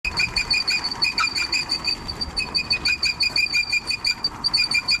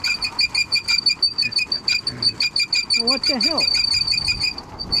What the hell?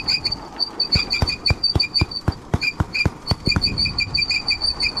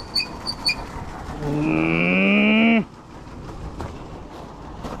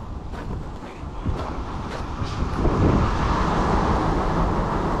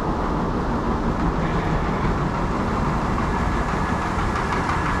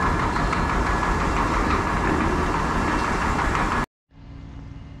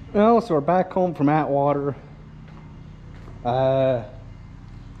 Well, so we're back home from Atwater.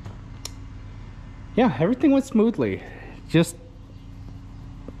 Yeah, everything went smoothly. Just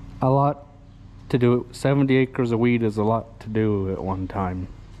a lot to do. 70 acres of weed is a lot to do at one time.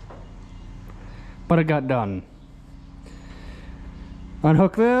 But it got done.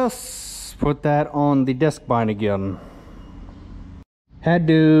 Unhook this, put that on the disc bind again. Had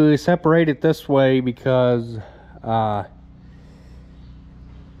to separate it this way because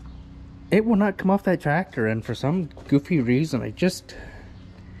it will not come off that tractor, and for some goofy reason I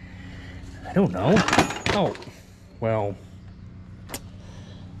don't know. Oh, well,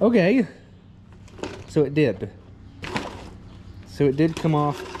 okay, so it did come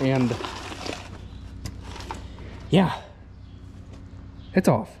off, and yeah, it's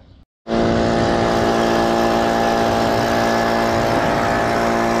off.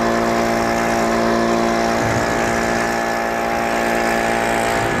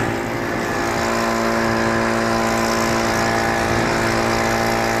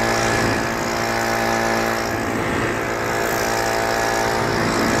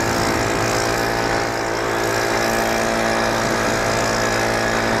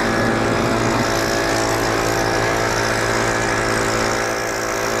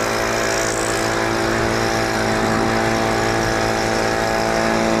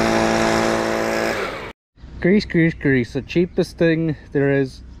 Grease, grease, grease. The cheapest thing there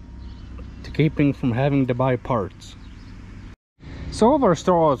is to keeping from having to buy parts. So all of our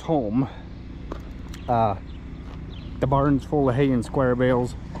straw is home. The barn's full of hay and square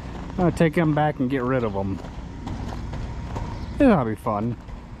bales. I'm gonna take them back and get rid of them. That'll be fun.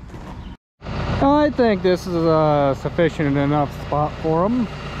 I think this is a sufficient enough spot for them.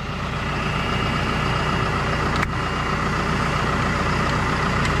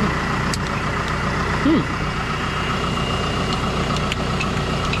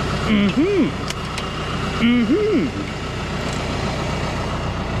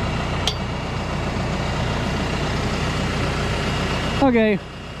 Okay.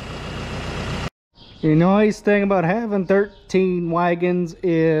 The nice thing about having 13 wagons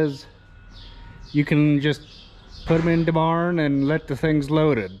is you can just put them in the barn and let the things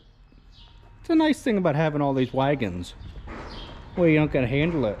loaded. It's a nice thing about having all these wagons. Well, you don't gotta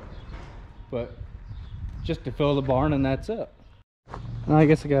handle it, but just to fill the barn and that's it. I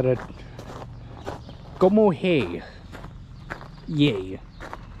guess I gotta go mow hay. Yay.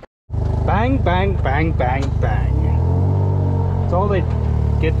 Bang, bang, bang, bang, bang. That's all they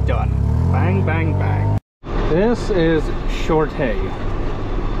get done. Bang, bang, bang. This is short hay.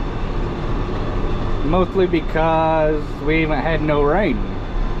 Mostly because we haven't had no rain.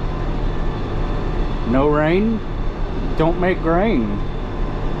 No rain, don't make grain.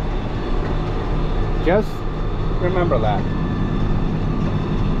 Just remember that.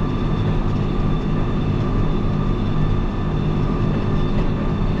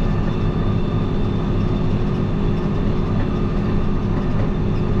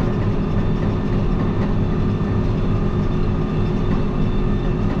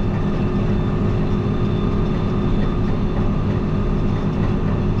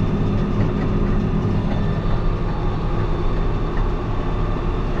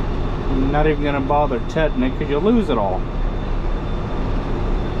 Not even gonna bother tetting it because you'll lose it all.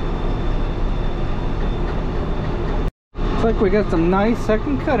 Looks like we got some nice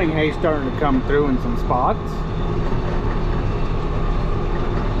second cutting hay starting to come through in some spots.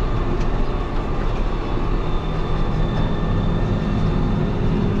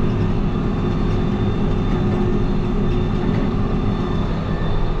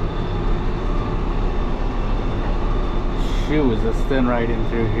 Shoe is this thin right in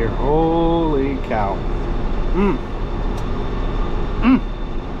through here. Holy cow.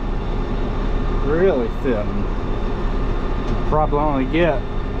 Really thin. Probably only get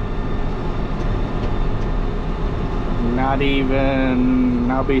not even,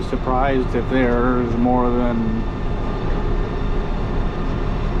 I'll be surprised if there's more than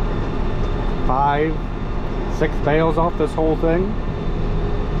 5, 6 bales off this whole thing.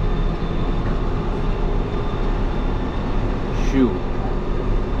 Shoot.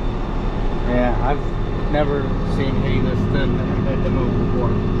 Yeah, I've never seen hay this thin and had to move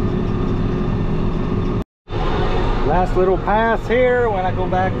before. Last little pass here when I go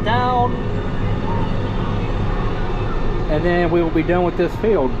back down, and then we will be done with this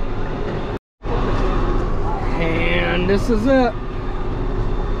field. And this is it,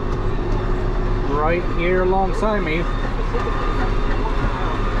 right here alongside me. It's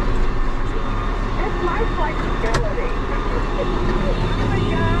my flexibility. Oh my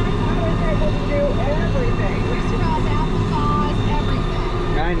gosh, I was able to do everything. We surround applesauce,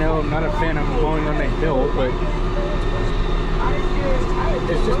 everything. I know I'm not a fan of going on the hill, but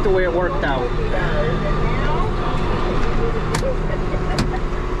it's just the way it worked out.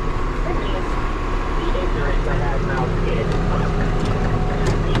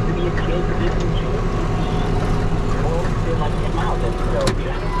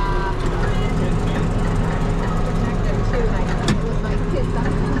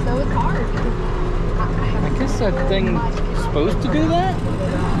 I guess that thing's supposed to do that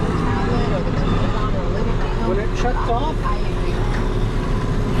when it shuts off.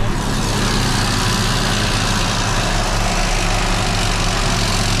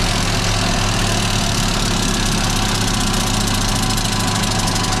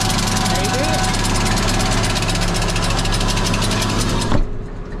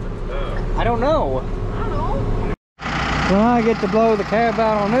 I don't know. Well, I get to blow the cab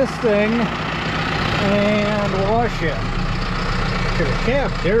out on this thing and wash it. Cause the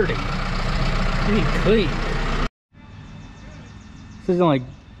cab's dirty. You need clean. This is the only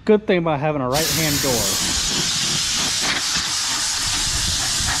good thing about having a right-hand door.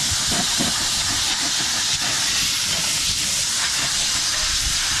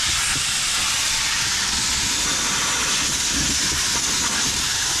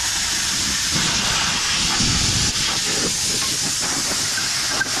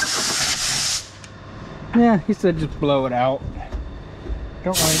 Yeah, he said just blow it out.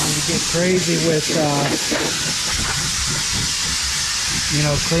 Don't want you to get crazy with, you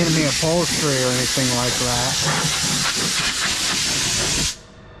know, cleaning the upholstery or anything like that.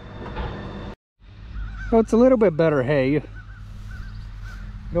 So it's a little bit better hay. It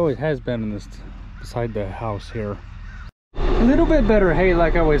always has been in this, beside the house here. A little bit better hay,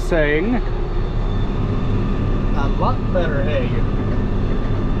 like I was saying. A lot better hay.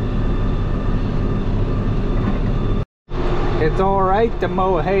 It's alright to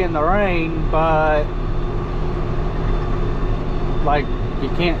mow hay in the rain, but like you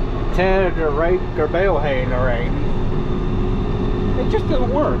can't ted or rake or bale hay in the rain. It just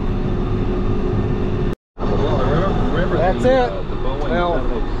doesn't work. That's it. Well,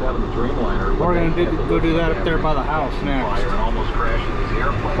 we're gonna go do that up there by the house next.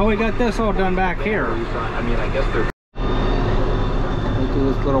 Oh, we got this all done back here. We do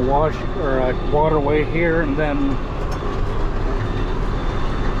this little wash or waterway here, and then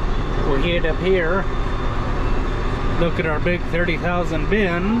we'll head up here, look at our big 30,000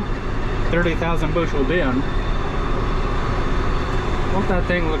 bin, 30,000 bushel bin. Won't that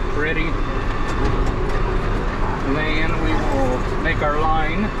thing look pretty? And then we will make our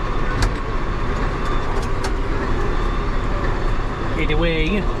line. Either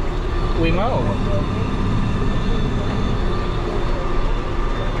way, we mow.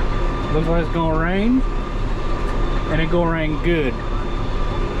 Looks like it's gonna rain, and it's gonna rain good.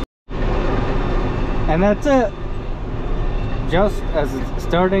 And that's it. Just as it's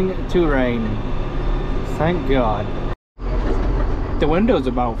starting to rain. Thank God. The window's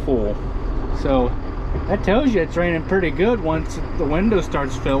about full. So that tells you it's raining pretty good once the window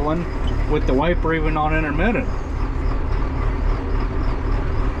starts filling with the wiper even on intermittent.